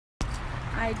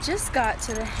I just got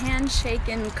to the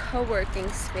Handshakin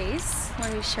CoWorking Space.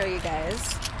 Let me show you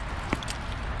guys.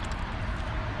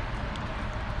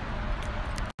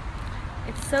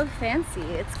 It's so fancy.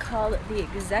 It's called the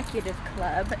Executive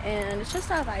Club, and it's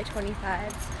just off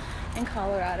I-25 in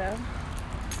Colorado.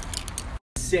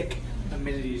 Sick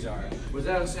amenities are. Was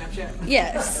that on Snapchat?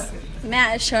 Yes.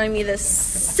 Matt is showing me the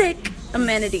sick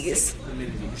amenities.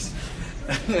 Amenities.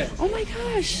 Oh my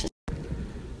gosh.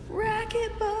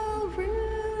 Racquetball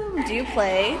room. Do you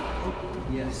play?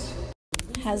 Yes.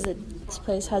 This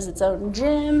place has its own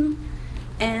gym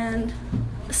and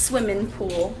a swimming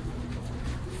pool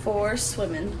for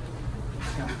swimming.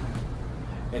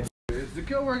 It's the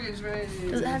CoWorking Space.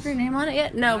 Does it have your name on it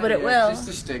yet? No, but it will. Just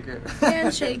a sticker.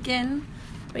 Handshakin.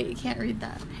 Wait, you can't read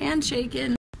that.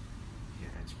 Handshakin. Yeah,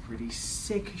 it's pretty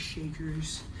sick,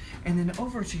 shakers. And then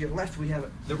over to your left, we have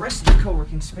the rest of the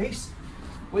CoWorking Space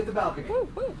with the balcony. Woo,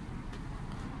 woo.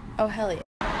 Oh, hell yeah.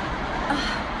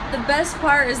 Oh, the best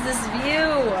part is this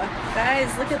view.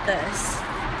 Guys, look at this.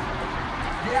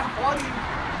 Yeah, buddy.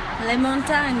 La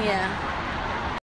montaña.